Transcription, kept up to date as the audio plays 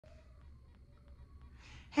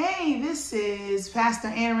Hey, this is Pastor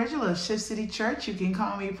Ann Ridgel of Shift City Church. You can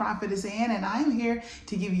call me Prophetess Ann, and I'm here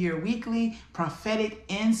to give you your weekly prophetic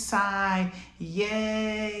insight.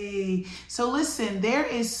 Yay! So listen, there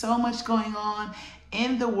is so much going on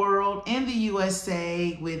in the world, in the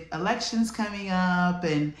USA, with elections coming up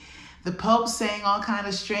and the Pope saying all kind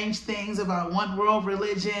of strange things about one world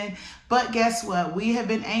religion. But guess what? We have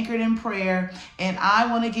been anchored in prayer, and I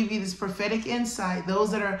want to give you this prophetic insight.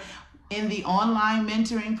 Those that are in the online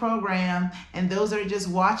mentoring program and those that are just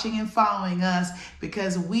watching and following us,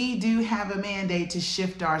 because we do have a mandate to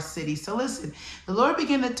shift our city. So listen, the Lord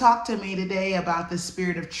began to talk to me today about the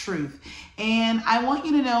Spirit of Truth. And I want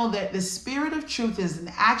you to know that the Spirit of Truth is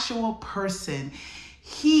an actual person.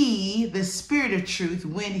 He, the Spirit of Truth,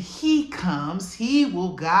 when He comes, He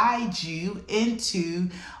will guide you into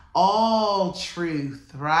all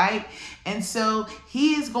truth, right? And so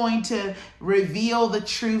He is going to reveal the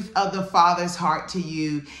truth of the Father's heart to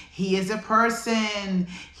you. He is a person.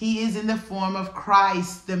 He is in the form of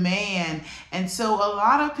Christ, the man. And so a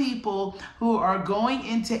lot of people who are going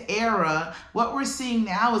into error, what we're seeing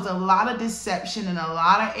now is a lot of deception and a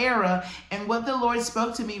lot of error. And what the Lord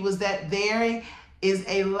spoke to me was that there is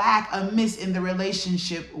a lack, a miss in the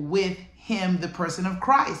relationship with Him, the person of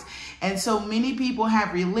Christ. And so many people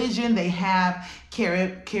have religion, they have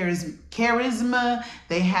charisma,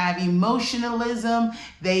 they have emotionalism,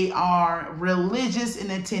 they are religious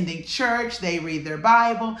in attending church, they read their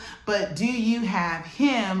Bible, but do you have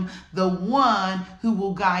Him, the one who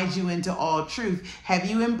will guide you into all truth? Have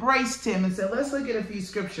you embraced Him? And so let's look at a few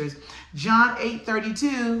scriptures. John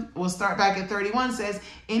 8:32, we'll start back at 31, says,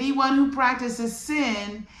 anyone who practices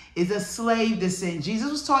sin is a slave to sin.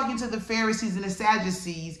 Jesus was talking to the Pharisees and the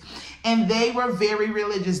Sadducees, and they were very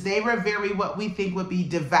religious. They were very, what we think would be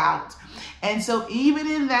devout. And so even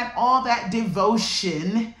in that, all that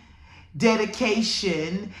devotion,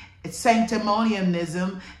 dedication,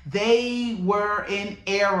 sanctimonianism, they were in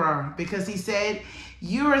error, because He said,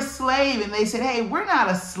 you're a slave. And they said, hey, we're not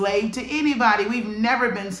a slave to anybody. We've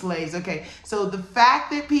never been slaves. Okay, so the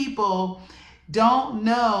fact that people don't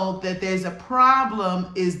know that there's a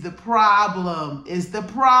problem is the problem,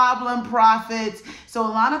 prophets. So a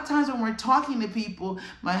lot of times when we're talking to people,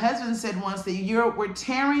 my husband said once that we're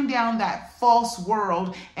tearing down that false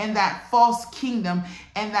world and that false kingdom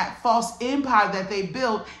and that false empire that they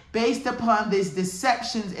built based upon these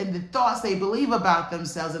deceptions and the thoughts they believe about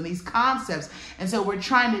themselves and these concepts. And so we're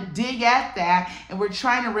trying to dig at that, and we're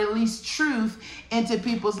trying to release truth into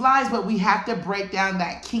people's lives, but we have to break down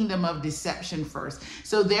that kingdom of deception first.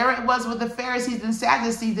 So there it was with the Pharisees and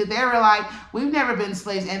Sadducees, that they were like, we've never been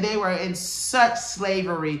slaves, and they were in such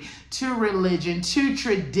slavery to religion, to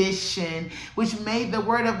tradition, which made the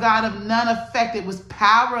word of God of none effect. It was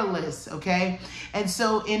powerless, okay? And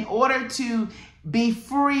so in order to be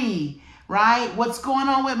free, right? What's going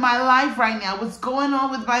on with my life right now? What's going on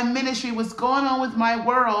with my ministry? What's going on with my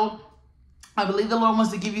world? I believe the Lord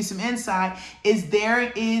wants to give you some insight, is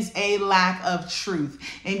there is a lack of truth.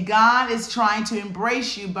 And God is trying to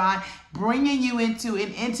embrace you by bringing you into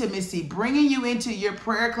an intimacy, bringing you into your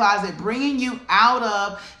prayer closet, bringing you out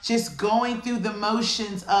of just going through the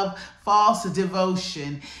motions of false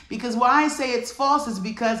devotion. Because why I say it's false is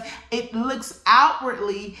because it looks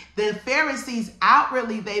outwardly, the Pharisees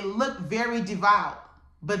outwardly, they look very devout.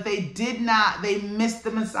 But they did not, they missed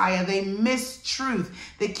the Messiah. They missed truth.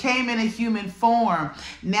 They came in a human form.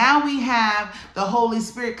 Now we have the Holy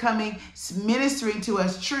Spirit coming, ministering to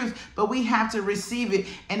us truth, but we have to receive it,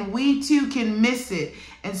 and we too can miss it.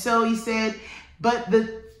 And so He said, but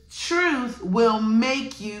the truth will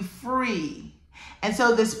make you free. And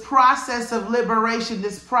so this process of liberation,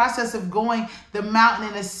 this process of going the mountain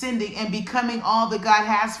and ascending and becoming all that God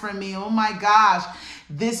has for me, oh my gosh,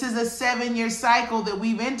 this is a 7-year cycle that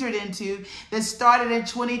we've entered into that started in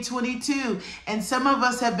 2022. And some of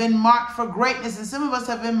us have been marked for greatness, and some of us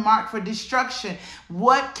have been marked for destruction.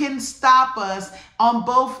 What can stop us on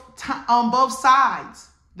both sides?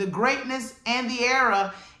 The greatness and the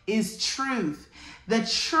error is truth. The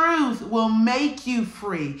truth will make you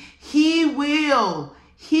free. He will.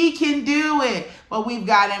 He can do it, but we've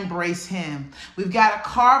got to embrace Him. We've got to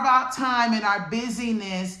carve out time in our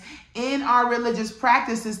busyness, in our religious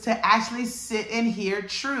practices, to actually sit and hear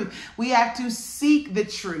truth. We have to seek the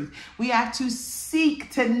truth. We have to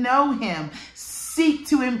seek to know Him, seek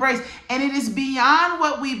to embrace. And it is beyond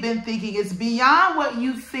what we've been thinking. It's beyond what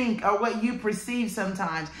you think or what you perceive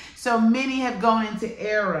sometimes. So many have gone into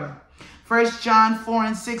error. 1 John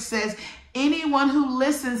 4:6 says, anyone who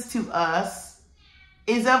listens to us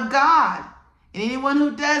is of God, and anyone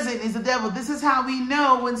who doesn't is the devil. This is how we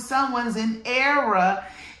know when someone's in error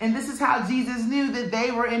And this is how Jesus knew that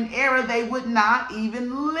they were in error. They would not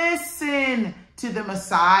even listen to the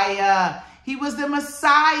Messiah. He was the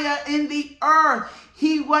Messiah in the earth.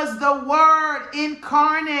 He was the Word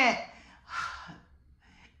incarnate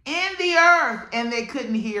in the earth, and they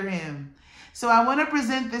couldn't hear him. So I want to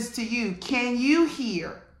present this to you. Can you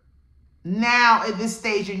hear now at this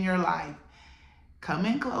stage in your life? Come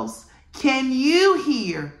in close. Can you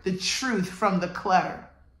hear the truth from the clutter?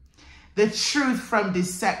 The truth from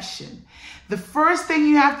deception? The first thing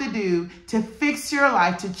you have to do to fix your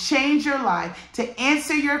life, to change your life, to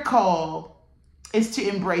answer your call is to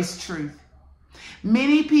embrace truth.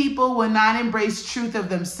 Many people will not embrace truth of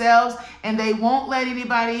themselves, and they won't let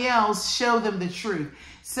anybody else show them the truth.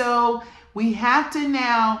 So we have to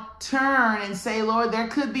now turn and say, Lord, there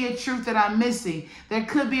could be a truth that I'm missing. There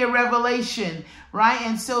could be a revelation, right?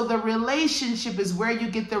 And so the relationship is where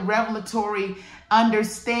you get the revelatory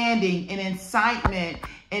understanding and incitement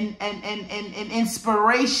and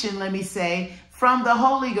inspiration, let me say, from the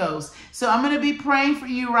Holy Ghost. So I'm going to be praying for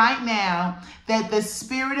you right now that the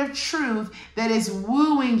Spirit of truth that is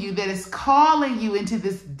wooing you, that is calling you into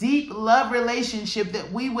this deep love relationship,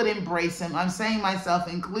 that we would embrace him. I'm saying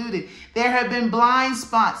myself included. There have been blind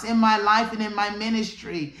spots in my life and in my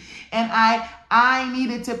ministry. And I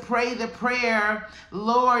needed to pray the prayer,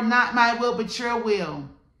 Lord, not my will, but your will.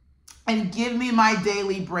 And give me my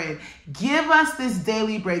daily bread. Give us this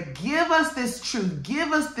daily bread. Give us this truth.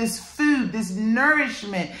 Give us this food, this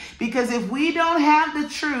nourishment. Because if we don't have the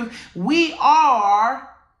truth, we are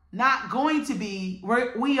not going to be,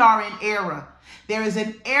 we are in error. There is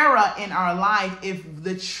an error in our life if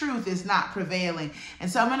the truth is not prevailing.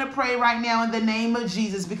 And so I'm going to pray right now in the name of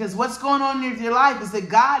Jesus, because what's going on in your life is that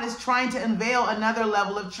God is trying to unveil another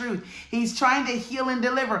level of truth. He's trying to heal and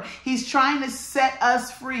deliver. He's trying to set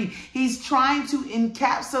us free. He's trying to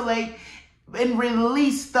encapsulate and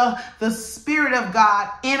release the Spirit of God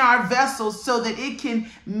in our vessels so that it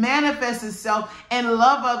can manifest itself and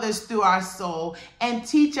love others through our soul and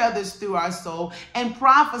teach others through our soul and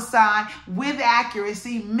prophesy with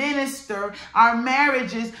accuracy, minister our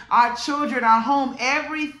marriages, our children, our home,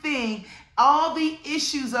 everything. All the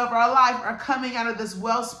issues of our life are coming out of this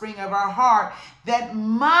wellspring of our heart that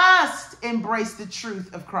must embrace the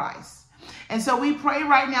truth of Christ. And so we pray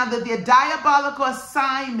right now that the diabolical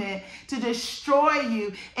assignment to destroy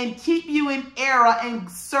you and keep you in error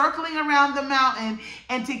and circling around the mountain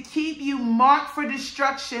and to keep you marked for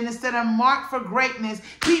destruction instead of marked for greatness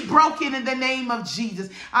be broken in the name of Jesus.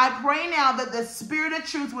 I pray now that the Spirit of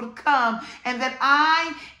truth would come and that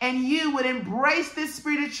I and you would embrace this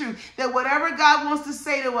Spirit of truth, that whatever God wants to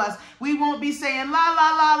say to us, we won't be saying la,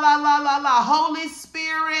 la, la, la, la, la, la. Holy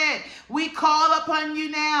Spirit, we call upon you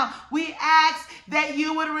now. We ask that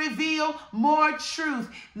you would reveal more truth,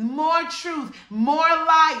 more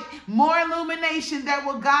light, more illumination that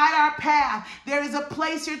will guide our path. There is a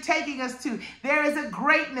place you're taking us to. There is a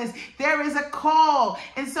greatness. There is a call.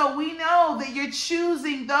 And so we know that you're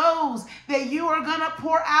choosing those that you are going to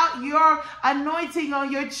pour out your anointing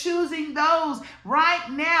on. You're choosing those right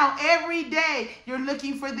now, every day. You're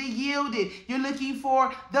looking for the yielded. You're looking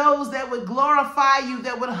for those that would glorify you,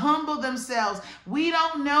 that would humble themselves. We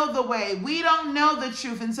don't know the way. We don't know the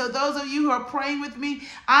truth. And so those of you who are praying with me,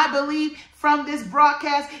 I believe from this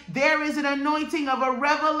broadcast, there is an anointing of a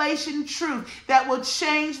revelation truth that will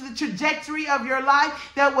change the trajectory of your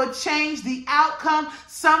life, that will change the outcome,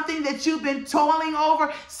 something that you've been toiling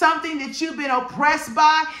over, something that you've been oppressed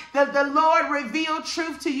by, that the Lord reveal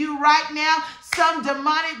truth to you right now. Some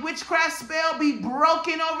demonic witchcraft spell be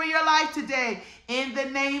broken over your life today. In the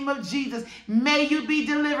name of Jesus, may you be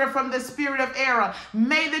delivered from the spirit of error.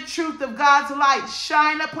 May the truth of God's light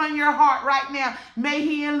shine upon your heart right now. May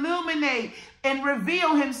he illuminate and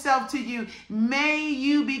reveal himself to you. May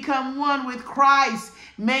you become one with Christ.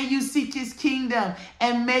 May you seek his kingdom,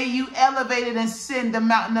 and may you elevate and ascend the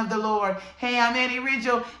mountain of the Lord. Hey, I'm Annie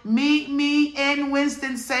Ridgel. Meet me in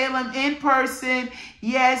Winston-Salem in person.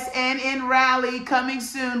 Yes, and in Raleigh coming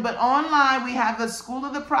soon. But online, we have the School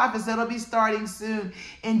of the Prophets that'll be starting soon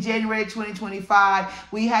in January 2025.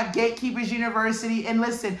 We have Gatekeepers University. And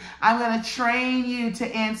listen, I'm going to train you to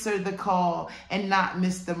answer the call and not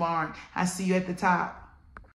miss the mark. I see you at the top.